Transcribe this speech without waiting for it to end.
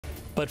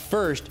But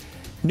first,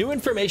 new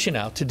information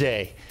out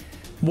today.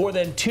 More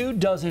than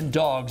 24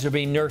 dogs are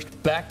being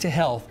nursed back to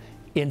health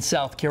in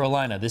South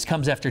Carolina. This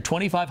comes after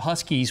 25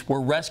 huskies were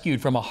rescued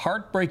from a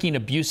heartbreaking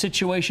abuse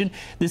situation.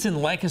 This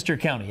in Lancaster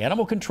County.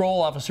 Animal control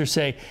officers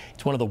say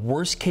it's one of the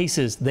worst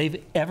cases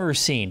they've ever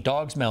seen.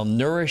 Dogs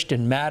malnourished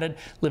and matted,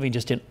 living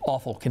just in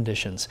awful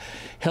conditions.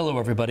 Hello,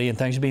 everybody, and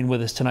thanks for being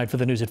with us tonight for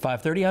the news at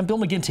 5:30. I'm Bill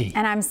McGinty.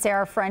 And I'm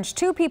Sarah French.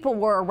 2 people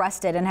were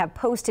arrested and have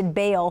posted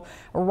bail.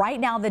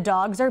 Right now, the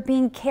dogs are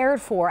being cared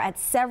for at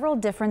several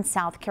different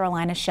South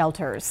Carolina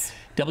shelters.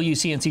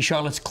 WCNC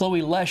Charlotte's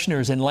Chloe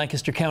Leschner's in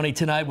Lancaster County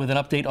tonight with an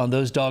update on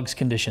those dogs'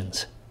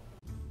 conditions.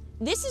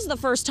 This is the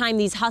first time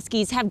these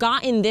huskies have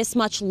gotten this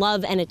much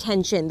love and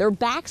attention. Their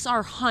backs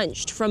are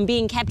hunched from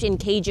being kept in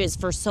cages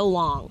for so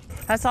long.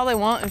 That's all they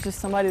want, is just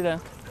somebody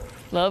to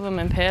love them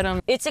and pet them.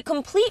 It's a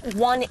complete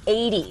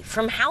 180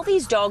 from how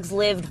these dogs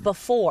lived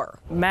before.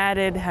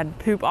 Matted, had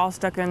poop all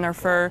stuck in their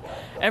fur.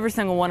 Every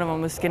single one of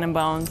them was skin and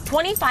bones.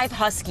 25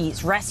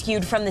 huskies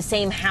rescued from the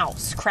same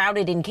house,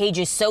 crowded in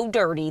cages so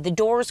dirty the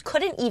doors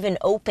couldn't even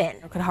open.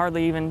 They could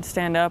hardly even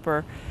stand up,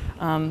 or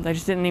they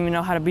just didn't even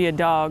know how to be a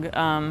dog.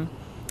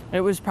 It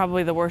was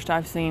probably the worst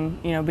I've seen,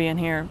 being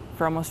here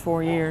for almost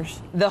 4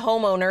 years. The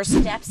homeowners,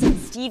 Steps and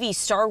Stevie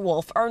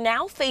Starwolf, are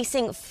now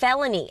facing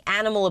felony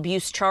animal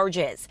abuse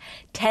charges.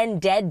 10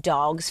 dead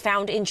dogs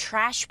found in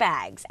trash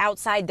bags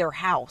outside their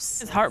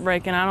house. It's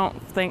heartbreaking. I don't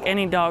think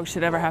any dog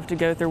should ever have to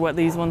go through what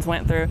these ones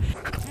went through.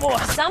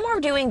 Some are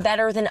doing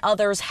better than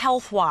others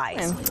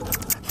health-wise.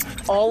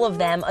 All of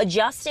them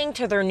adjusting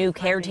to their new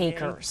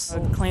caretakers.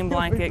 A clean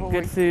blanket,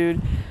 good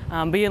food,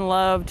 being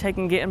loved,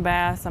 getting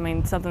baths.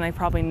 Something they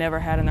probably never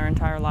had in their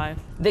entire life.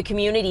 The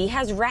community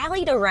has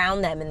rallied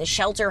around them and the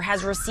shelter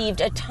has received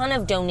a ton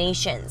of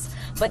donations,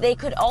 but they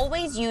could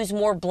always use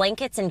more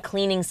blankets and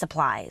cleaning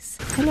supplies.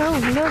 Hello,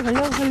 hello,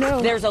 hello,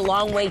 hello. There's a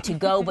long way to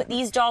go, but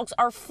these dogs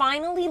are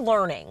finally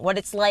learning what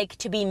it's like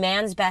to be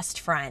man's best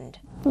friend.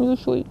 You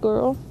sweet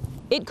girl.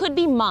 It could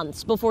be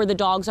months before the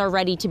dogs are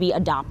ready to be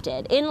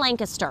adopted. In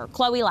Lancaster,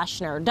 Chloe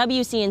Leschner,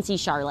 WCNC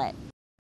Charlotte.